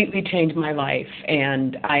completely change my life.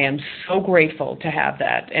 And I am so grateful to have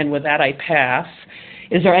that. And with that, I pass.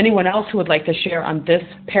 Is there anyone else who would like to share on this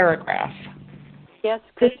paragraph? Yes,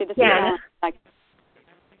 Christy, this is Janice.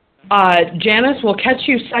 Janice, we'll catch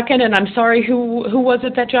you second, and I'm sorry, who was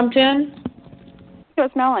it that jumped in? It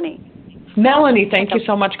was Melanie. Melanie, thank you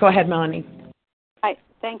so much. Go ahead, Melanie. Hi,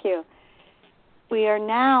 thank you. We are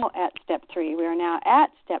now at step 3.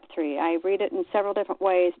 I read it in several different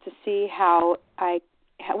ways to see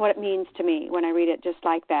what it means to me when I read it just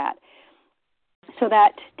like that. So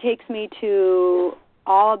that takes me to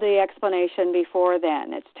all of the explanation before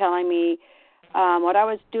then. It's telling me what I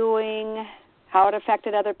was doing, how it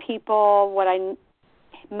affected other people, what I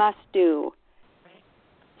must do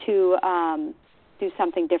to do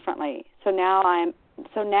something differently. So now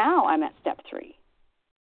I'm at step 3.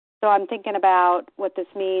 So I'm thinking about what this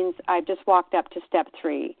means. I've just walked up to step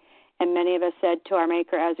 3, and many of us said to our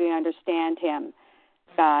Maker, as we understand Him,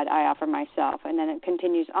 God, I offer myself. And then it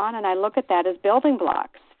continues on, and I look at that as building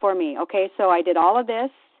blocks for me. Okay, so I did all of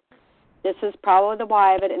this. This is probably the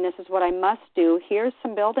why of it, and this is what I must do. Here's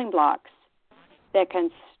some building blocks that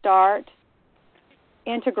can start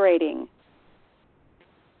integrating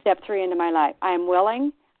step 3 into my life. I am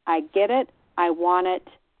willing. I get it. I want it.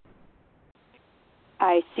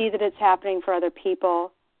 I see that it's happening for other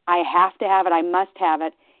people. I have to have it. I must have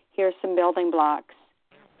it. Here's some building blocks.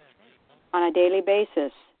 On a daily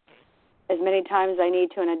basis, as many times as I need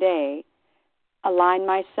to in a day, align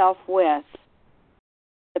myself with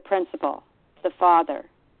the principal, the Father,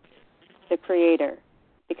 the Creator,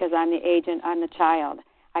 because I'm the agent, I'm the child.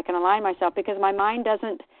 I can align myself because my mind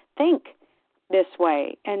doesn't think this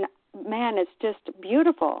way. And, man, it's just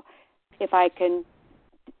beautiful if I can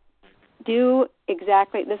do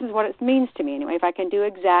exactly, this is what it means to me anyway, if I can do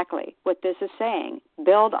exactly what this is saying,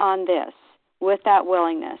 build on this with that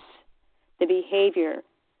willingness, the behavior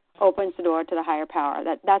opens the door to the higher power.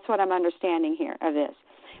 That's what I'm understanding here of this.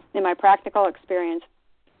 In my practical experience,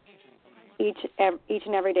 each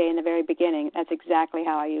and every day in the very beginning, that's exactly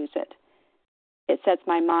how I use it. It sets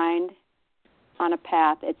my mind on a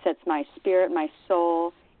path. It sets my spirit, my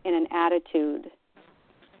soul in an attitude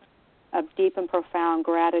of deep and profound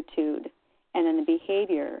gratitude, and then the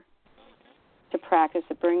behavior to practice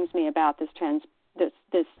that brings me about this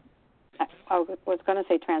I was going to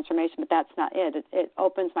say transformation, but that's not it. It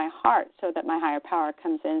opens my heart so that my higher power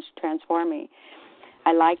comes in to transform me.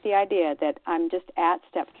 I like the idea that I'm just at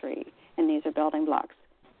step 3, and these are building blocks.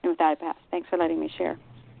 And with that, I pass. Thanks for letting me share.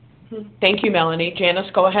 Thank you, Melanie.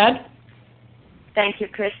 Janice, go ahead. Thank you,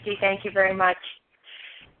 Christy. Thank you very much.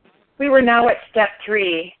 We were now at step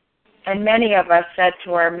 3, and many of us said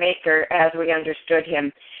to our Maker as we understood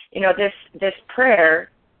Him, this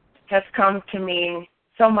prayer has come to mean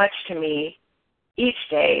so much to me each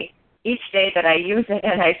day that I use it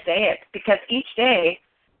and I say it, because each day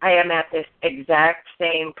I am at this exact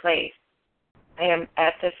same place. I am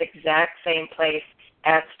at this exact same place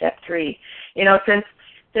at step 3. Since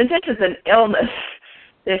this is an illness,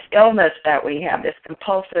 this illness that we have, this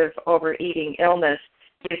compulsive overeating illness,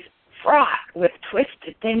 is fraught with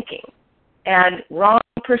twisted thinking and wrong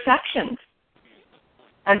perceptions,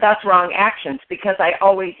 and thus wrong actions, because I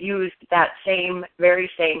always used that very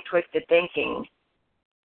same twisted thinking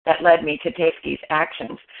that led me to take these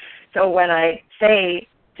actions. So when I say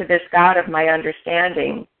to this God of my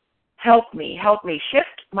understanding, help me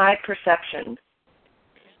shift my perceptions,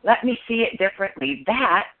 let me see it differently,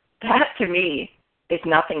 that to me is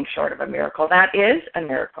nothing short of a miracle. That is a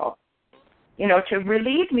miracle. To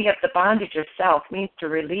relieve me of the bondage of self means to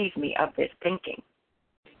relieve me of this thinking.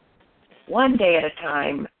 One day at a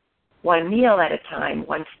time, one meal at a time,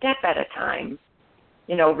 one step at a time,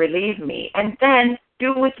 relieve me. And then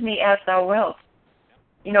do with me as thou wilt.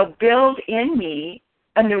 Build in me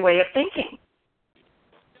a new way of thinking,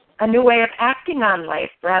 a new way of acting on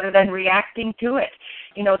life rather than reacting to it.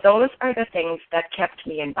 Those are the things that kept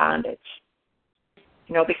me in bondage.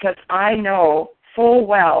 Because I know full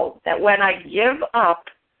well that when I give up,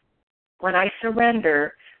 when I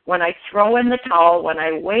surrender, when I throw in the towel, when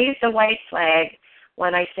I wave the white flag,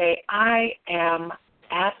 when I say, I am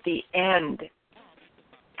at the end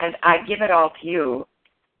and I give it all to you,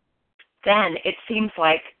 then it seems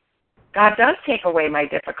like God does take away my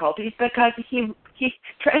difficulties because He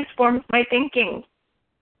transforms my thinking.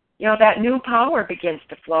 That new power begins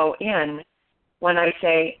to flow in when I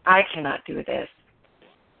say, I cannot do this.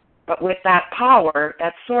 But with that power,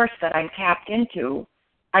 that source that I'm tapped into,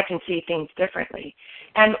 I can see things differently.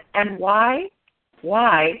 And why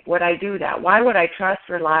would I do that? Why would I trust,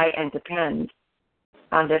 rely, and depend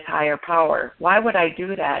on this higher power? Why would I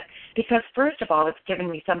do that? Because first of all, it's given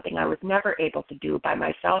me something I was never able to do by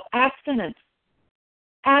myself: abstinence,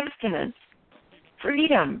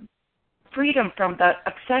 freedom from the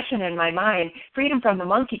obsession in my mind, freedom from the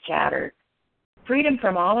monkey chatter, freedom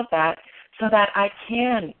from all of that, so that I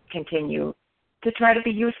can continue to try to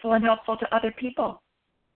be useful and helpful to other people.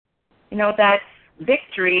 That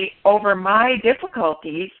victory over my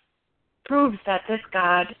difficulties proves that this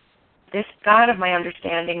God of my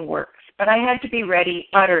understanding works. But I had to be ready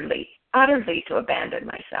utterly to abandon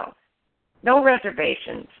myself. No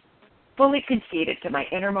reservations, fully conceded to my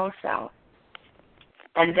innermost self.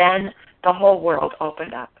 And then the whole world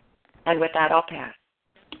opened up. And with that, I'll pass.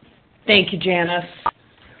 Thank you, Janice.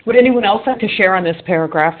 Would anyone else like to share on this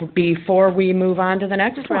paragraph before we move on to the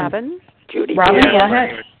next one? Robin. Judy. Robin, go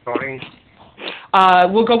ahead.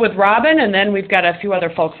 We'll go with Robin, and then we've got a few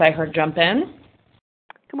other folks I heard jump in.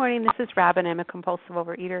 Good morning. This is Robin. I'm a compulsive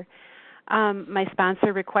overeater. My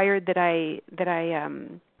sponsor required that I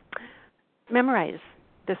memorize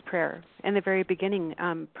this prayer in the very beginning.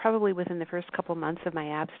 Probably within the first couple months of my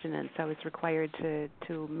abstinence, I was required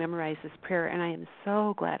to memorize this prayer, and I am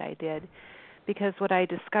so glad I did, because what I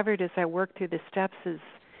discovered as I worked through the steps is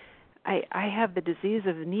I have the disease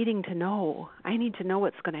of needing to know. I need to know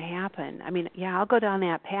what's going to happen. I mean, yeah, I'll go down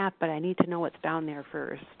that path, but I need to know what's down there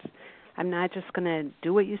first. I'm not just going to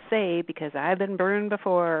do what you say because I've been burned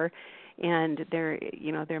before, and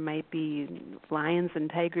there might be lions and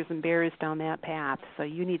tigers and bears down that path. So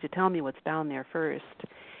you need to tell me what's down there first.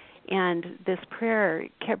 And this prayer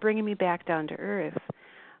kept bringing me back down to earth,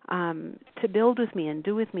 to build with me and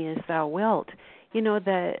do with me as thou wilt.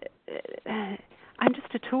 I'm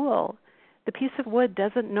just a tool. The piece of wood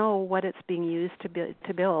doesn't know what it's being used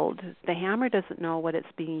to build. The hammer doesn't know what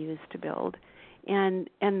it's being used to build. And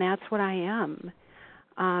that's what I am.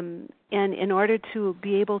 And in order to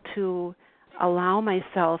be able to allow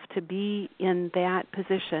myself to be in that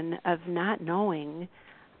position of not knowing,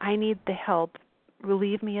 I need the help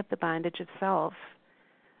relieve me of the bondage of self.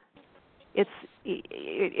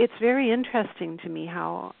 It's very interesting to me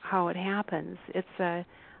how it happens.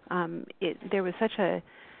 There was such a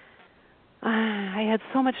I had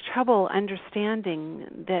so much trouble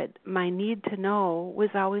understanding that my need to know was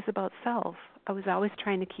always about self. I was always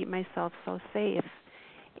trying to keep myself so safe.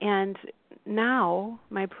 And now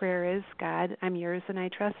my prayer is, God, I'm yours and I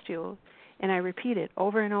trust you. And I repeat it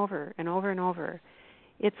over and over and over and over.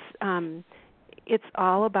 It's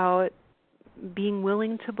all about being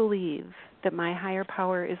willing to believe that my higher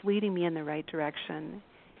power is leading me in the right direction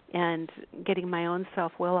and getting my own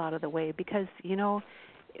self-will out of the way. Because,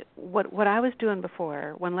 what I was doing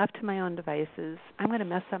before, when left to my own devices, I'm going to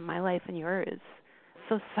mess up my life and yours.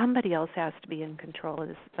 So somebody else has to be in control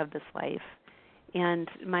of this life. And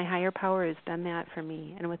my higher power has done that for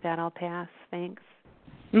me. And with that, I'll pass. Thanks.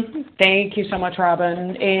 Mm-hmm. Thank you so much,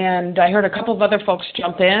 Robin. And I heard a couple of other folks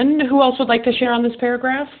jump in. Who else would like to share on this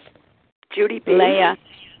paragraph? Judy B. Leah.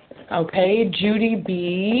 Okay, Judy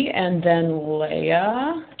B. and then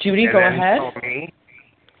Leah. Judy, go ahead.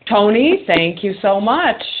 Tony, thank you so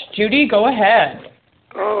much. Judy, go ahead.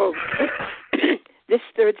 Oh, this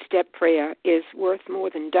third step prayer is worth more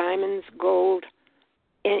than diamonds, gold,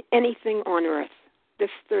 anything on earth. This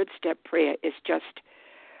third step prayer is just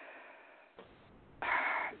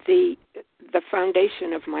the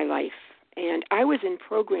foundation of my life. And I was in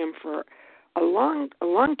program for a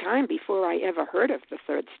long time before I ever heard of the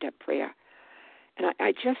third step prayer. And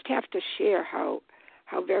I just have to share how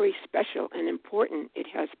very special and important it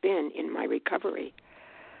has been in my recovery.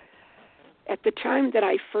 At the time that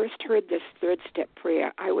I first heard this third step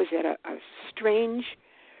prayer, I was at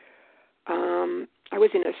I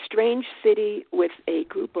was in a strange city with a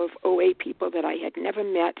group of OA people that I had never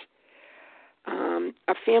met.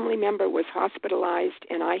 A family member was hospitalized,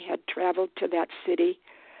 and I had traveled to that city.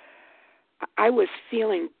 I was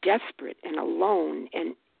feeling desperate and alone,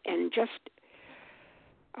 and just,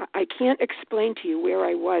 I can't explain to you where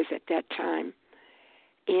I was at that time.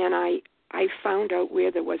 And I found out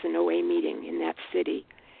where there was an OA meeting in that city,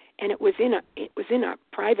 and it was in a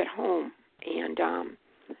private home, and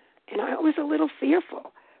I was a little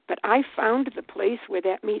fearful, but I found the place where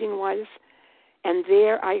that meeting was, and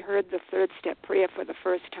there I heard the third step prayer for the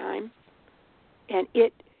first time, and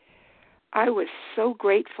I was so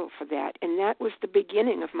grateful for that, and that was the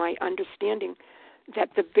beginning of my understanding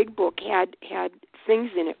that the big book had things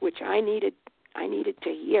in it which I needed to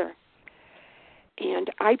hear. And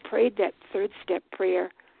I prayed that third step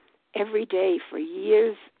prayer every day for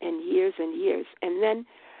years and years and years. And then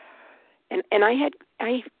I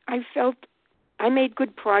felt I made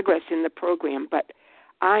good progress in the program, but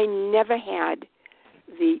I never had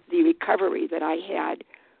the recovery that I had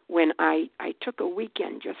when I took a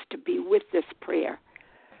weekend just to be with this prayer.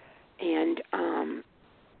 And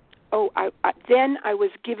then I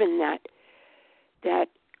was given that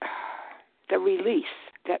release.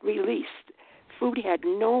 Food had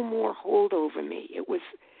no more hold over me. It was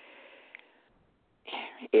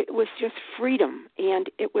just freedom, and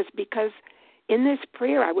it was because in this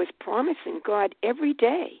prayer I was promising God every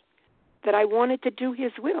day that I wanted to do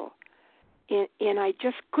His will, and I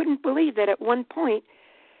just couldn't believe that at one point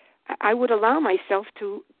I would allow myself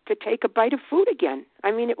to take a bite of food again.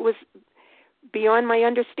 I mean, it was beyond my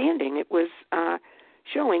understanding. It was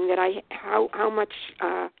showing that how much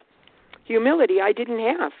humility I didn't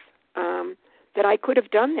have. That I could have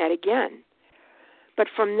done that again. But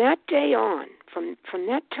from that day on, from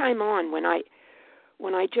that time on, when I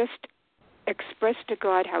just expressed to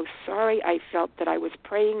God how sorry I felt that I was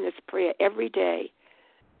praying this prayer every day,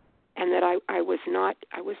 and that I was not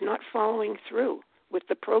following through with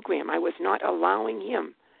the program. I was not allowing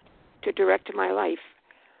Him to direct my life.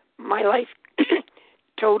 My life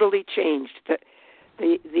totally changed.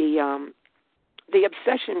 The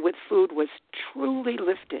obsession with food was truly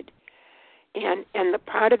lifted. And the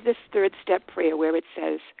part of this third step prayer where it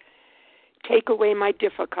says, take away my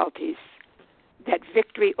difficulties, that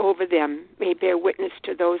victory over them may bear witness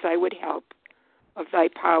to those I would help, of thy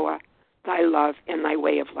power, thy love, and thy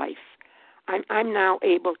way of life. I'm now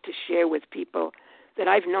able to share with people that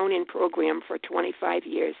I've known in program for 25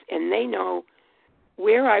 years, and they know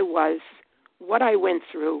where I was, what I went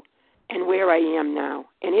through, and where I am now.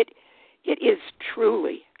 And it is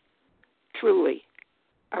truly, truly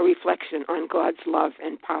a reflection on God's love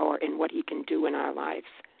and power and what He can do in our lives.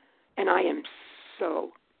 And I am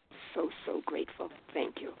so, so, so grateful.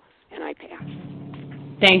 Thank you. And I pass.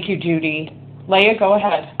 Thank you, Judy. Leah, go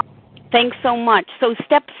ahead. Thanks so much. So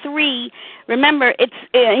step 3, remember, it's,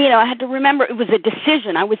 I had to remember it was a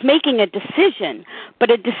decision. I was making a decision, but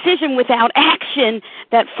a decision without action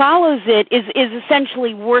that follows it is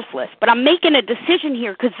essentially worthless. But I'm making a decision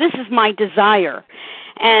here because this is my desire.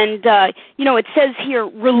 And, it says here,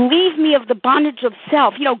 relieve me of the bondage of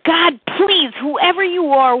self. God, please, whoever you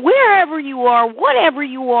are, wherever you are, whatever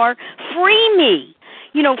you are, free me.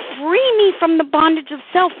 Free me from the bondage of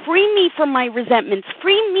self. Free me from my resentments.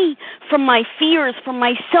 Free me from my fears, from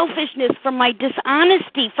my selfishness, from my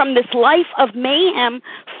dishonesty, from this life of mayhem.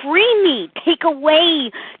 Free me. Take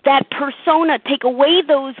away that persona. Take away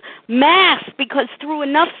those masks, because through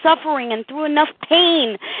enough suffering and through enough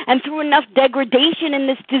pain and through enough degradation in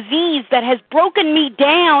this disease that has broken me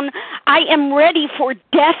down, I am ready for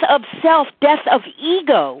death of self, death of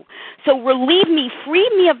ego. So relieve me, free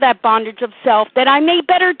me of that bondage of self, that I may me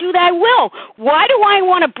better do thy will. Why do I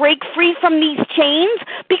want to break free from these chains?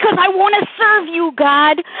 Because I want to serve you,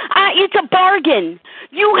 God. It's a bargain.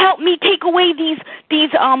 You help me take away these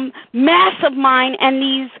mass of mine and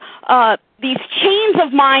these chains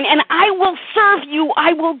of mine, and I will serve you.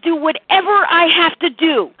 I will do whatever I have to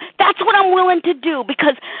do. That's what I'm willing to do,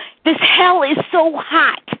 because this hell is so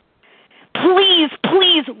hot. Please,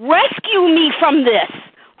 please rescue me from this.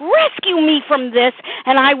 Rescue me from this,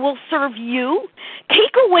 and I will serve you.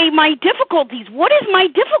 Take away my difficulties. What is my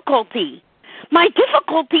difficulty? My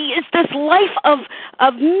difficulty is this life of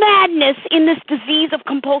madness in this disease of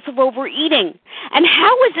compulsive overeating. And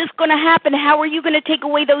how is this going to happen? How are you going to take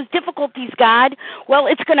away those difficulties, God? Well,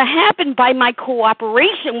 it's going to happen by my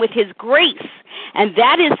cooperation with His grace, and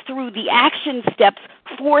that is through the action steps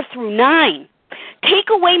 4 through 9. Take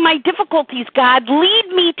away my difficulties, God. Lead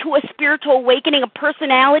me to a spiritual awakening, a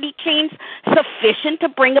personality change sufficient to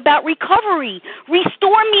bring about recovery.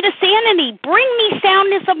 Restore me to sanity. Bring me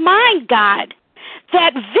soundness of mind, God.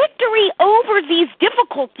 That victory over these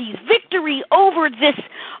difficulties, victory over this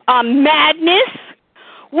madness,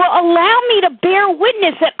 will allow me to bear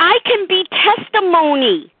witness that I can be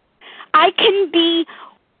testimony. I can be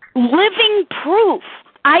living proof.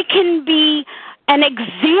 I can be an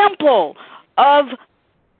example of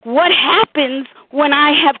what happens when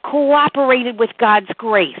I have cooperated with God's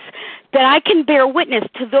grace, that I can bear witness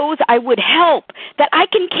to those I would help, that I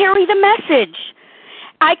can carry the message.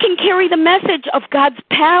 I can carry the message of God's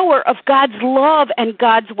power, of God's love, and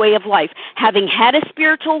God's way of life. Having had a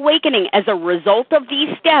spiritual awakening as a result of these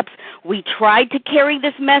steps, we tried to carry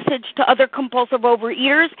this message to other compulsive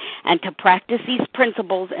overeaters and to practice these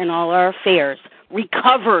principles in all our affairs.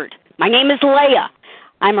 Recovered. My name is Leah.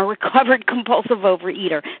 I'm a recovered compulsive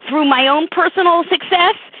overeater. Through my own personal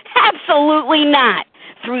success? Absolutely not.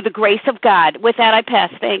 Through the grace of God. With that, I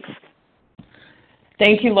pass. Thanks.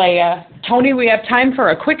 Thank you, Leah. Tony, we have time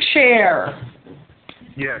for a quick share.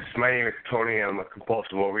 Yes, my name is Tony. I'm a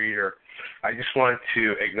compulsive overeater. I just wanted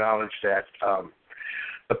to acknowledge that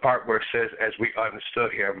the part where it says, as we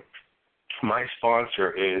understood him, my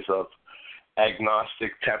sponsor is of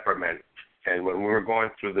agnostic temperament. And when we were going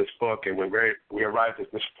through this book and we arrived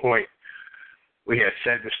at this point, we had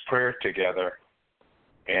said this prayer together,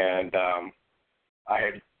 and I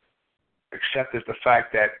had accepted the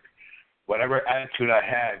fact that whatever attitude I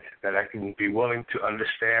had, that I can be willing to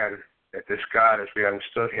understand that this God, as we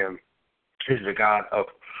understood him, is the God of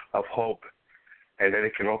hope, and that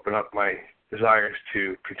it can open up my desires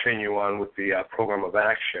to continue on with the program of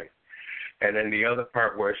action. And then the other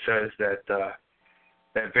part where it says that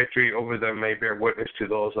that victory over them may bear witness to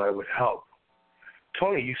those I would help.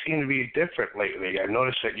 Tony, you seem to be different lately. I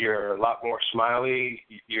noticed that you're a lot more smiley,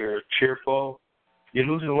 you're cheerful. You're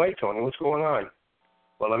losing weight, Tony. What's going on?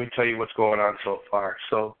 Well, let me tell you what's going on so far.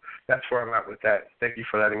 So that's where I'm at with that. Thank you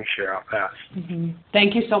for letting me share. I'll pass. Mm-hmm.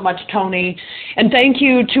 Thank you so much, Tony. And thank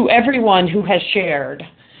you to everyone who has shared.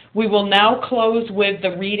 We will now close with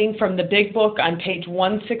the reading from the Big Book on page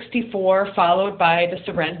 164, followed by the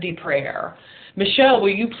Serenity Prayer. Michelle, will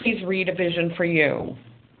you please read A Vision for You?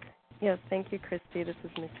 Yes, thank you, Christy. This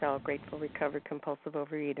is Michelle, grateful, recovered, compulsive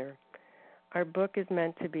overeater. Our book is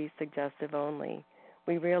meant to be suggestive only.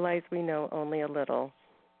 We realize we know only a little.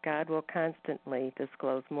 God will constantly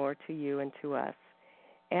disclose more to you and to us.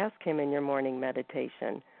 Ask him in your morning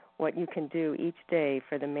meditation what you can do each day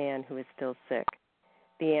for the man who is still sick.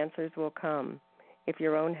 The answers will come if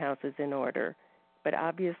your own house is in order, but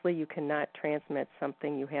obviously you cannot transmit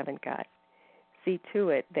something you haven't got. See to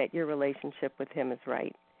it that your relationship with him is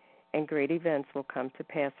right, and great events will come to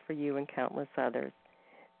pass for you and countless others.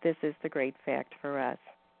 This is the great fact for us.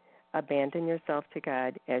 Abandon yourself to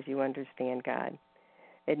God as you understand God.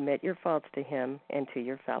 Admit your faults to him and to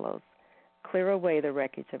your fellows. Clear away the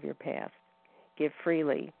wreckage of your past. Give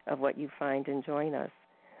freely of what you find and join us.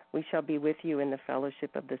 We shall be with you in the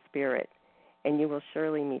fellowship of the Spirit, and you will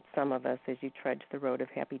surely meet some of us as you trudge the road of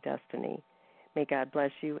happy destiny. May God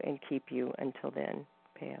bless you and keep you until then.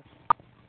 Pass.